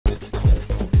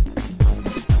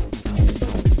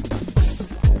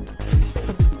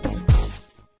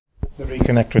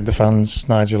reconnect with the fans,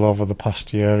 Nigel, over the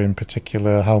past year in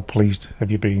particular. How pleased have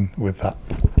you been with that?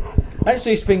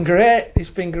 Actually, it's been great. It's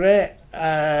been great.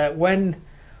 When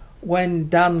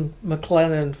Dan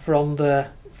McLennan from the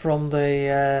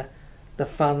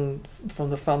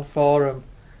fan forum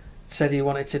said he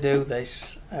wanted to do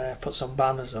this, put some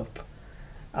banners up.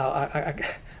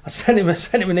 I sent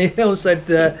him an email and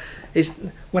said,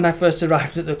 when I first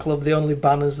arrived at the club, the only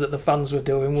banners that the fans were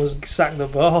doing was sack the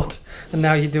board, and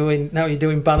now you're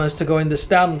doing banners to go in the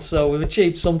stand. So we've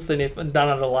achieved something. And Dan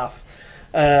had a laugh.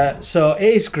 So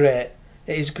it is great.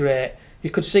 It is great. You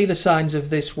could see the signs of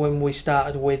this when we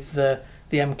started with the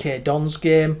MK Dons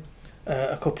game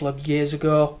a couple of years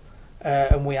ago,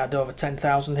 and we had over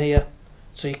 10,000 here.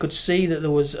 So you could see that there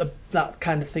was that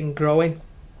kind of thing growing.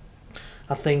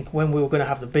 I think when we were going to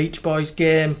have the Beach Boys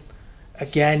game,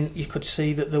 again, you could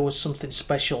see that there was something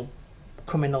special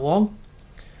coming along,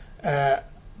 but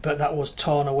that was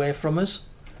torn away from us.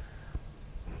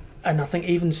 And I think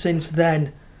even since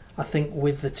then, I think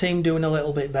with the team doing a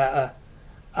little bit better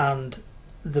and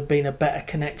there being a better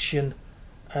connection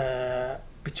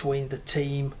between the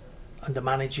team and the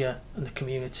manager and the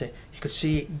community, you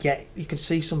could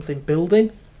see something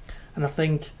building. And I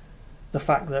think the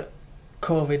fact that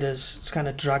COVID has kind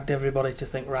of dragged everybody to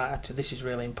think, right, actually this is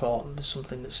really important, there's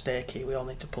something that's stakey, we all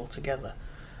need to pull together.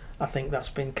 I think that's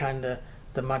been kind of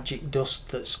the magic dust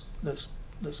that's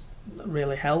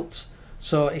really helped.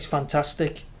 So it's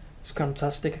fantastic. It's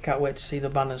fantastic. I can't wait to see the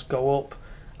banners go up,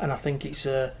 and I think it's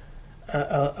a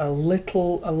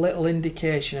little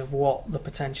indication of what the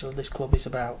potential of this club is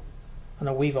about. I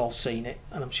know we've all seen it,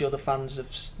 and I'm sure the fans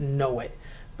know it,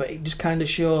 but it just kind of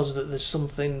shows that there's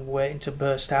something waiting to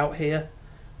burst out here,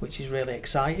 which is really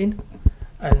exciting,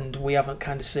 and we haven't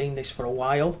kind of seen this for a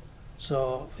while.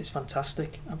 So it's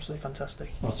fantastic, absolutely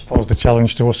fantastic. I suppose the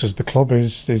challenge to us as the club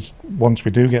is once we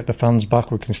do get the fans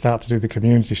back, we can start to do the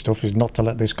community stuff, is not to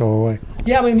let this go away.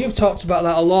 Yeah, I mean, you've talked about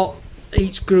that a lot.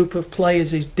 Each group of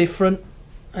players is different,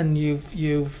 and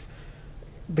you've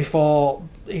before,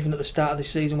 even at the start of this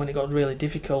season when it got really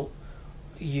difficult,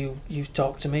 you've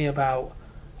talked to me about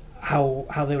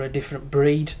how they were a different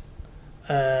breed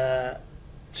to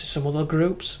some other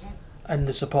groups, and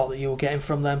the support that you were getting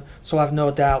from them. So I've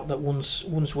no doubt that once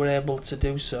we're able to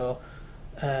do so,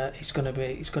 it's going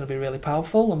to be really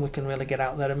powerful, and we can really get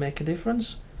out there and make a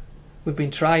difference. We've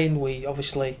been trying. We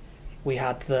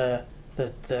had the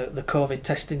COVID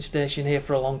testing station here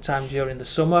for a long time during the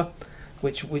summer,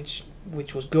 which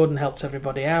was good and helped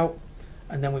everybody out.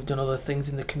 And then we've done other things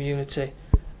in the community,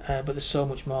 but there's so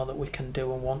much more that we can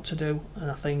do and want to do.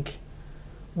 And I think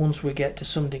once we get to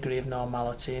some degree of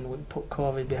normality and we put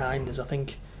COVID behind us, I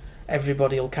think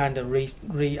everybody will kind of have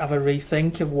a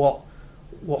rethink of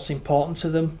what's important to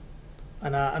them,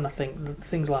 and I think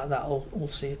things like that will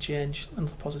see a change, and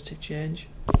a positive change.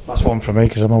 Last one for me,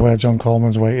 because I'm aware John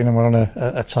Coleman's waiting and we're on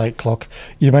a tight clock.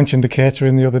 You mentioned the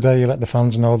catering the other day. You let the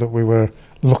fans know that we were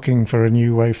looking for a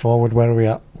new way forward. Where are we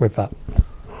at with that?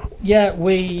 Yeah,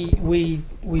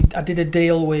 I did a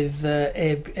deal with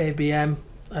ABM.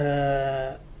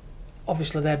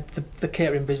 Obviously, the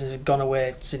catering business had gone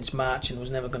away since March and was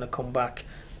never going to come back,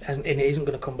 and it isn't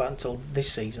going to come back until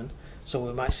this season. So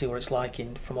we might see what it's like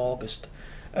from August.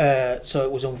 So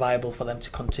it was unviable for them to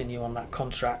continue on that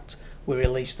contract. We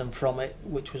released them from it,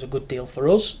 which was a good deal for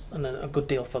us and a good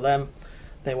deal for them.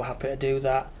 They were happy to do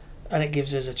that, and it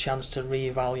gives us a chance to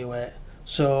reevaluate.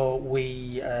 So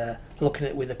we looking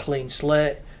at it with a clean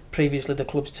slate. Previously, the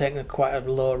club's taken quite a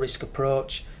low risk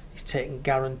approach. It's taken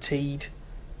guaranteed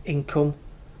income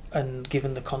and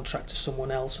given the contract to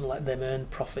someone else and let them earn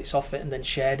profits off it and then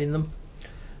shared in them.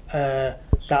 That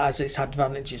has its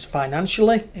advantages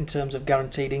financially in terms of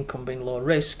guaranteed income being low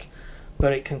risk,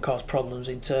 but it can cause problems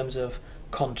in terms of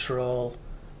control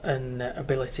and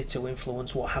ability to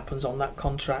influence what happens on that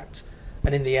contract.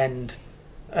 And in the end,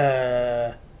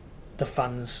 the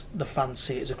fans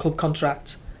see it as a club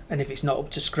contract, and if it's not up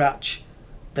to scratch,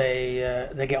 they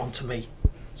get on to me.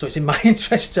 So it's in my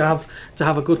interest to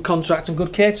have a good contract and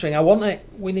good catering. I want it.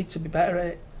 We need to be better at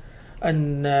it,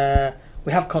 and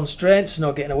we have constraints. There's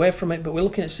no getting away from it. But we're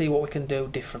looking to see what we can do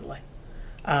differently.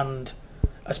 And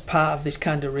as part of this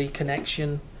kind of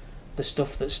reconnection, the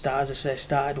stuff that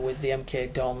started with the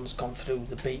MK Dons, gone through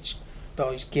the Beach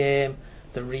Boys game,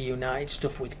 the reunited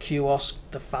stuff with Kiosk,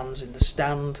 the fans in the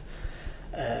stand,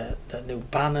 the new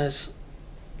banners.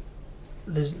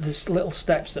 There's little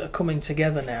steps that are coming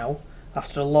together now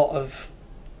after a lot of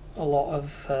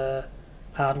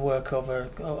hard work over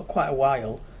quite a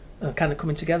while, kind of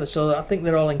coming together. So I think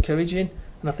they're all encouraging,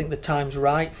 and I think the time's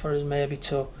right for us maybe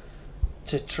to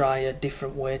try a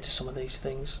different way to some of these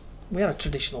things. we are a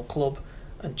traditional club,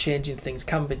 and changing things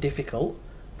can be difficult,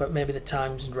 but maybe the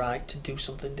time's right to do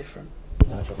something different.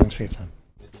 Nigel, thanks for your time.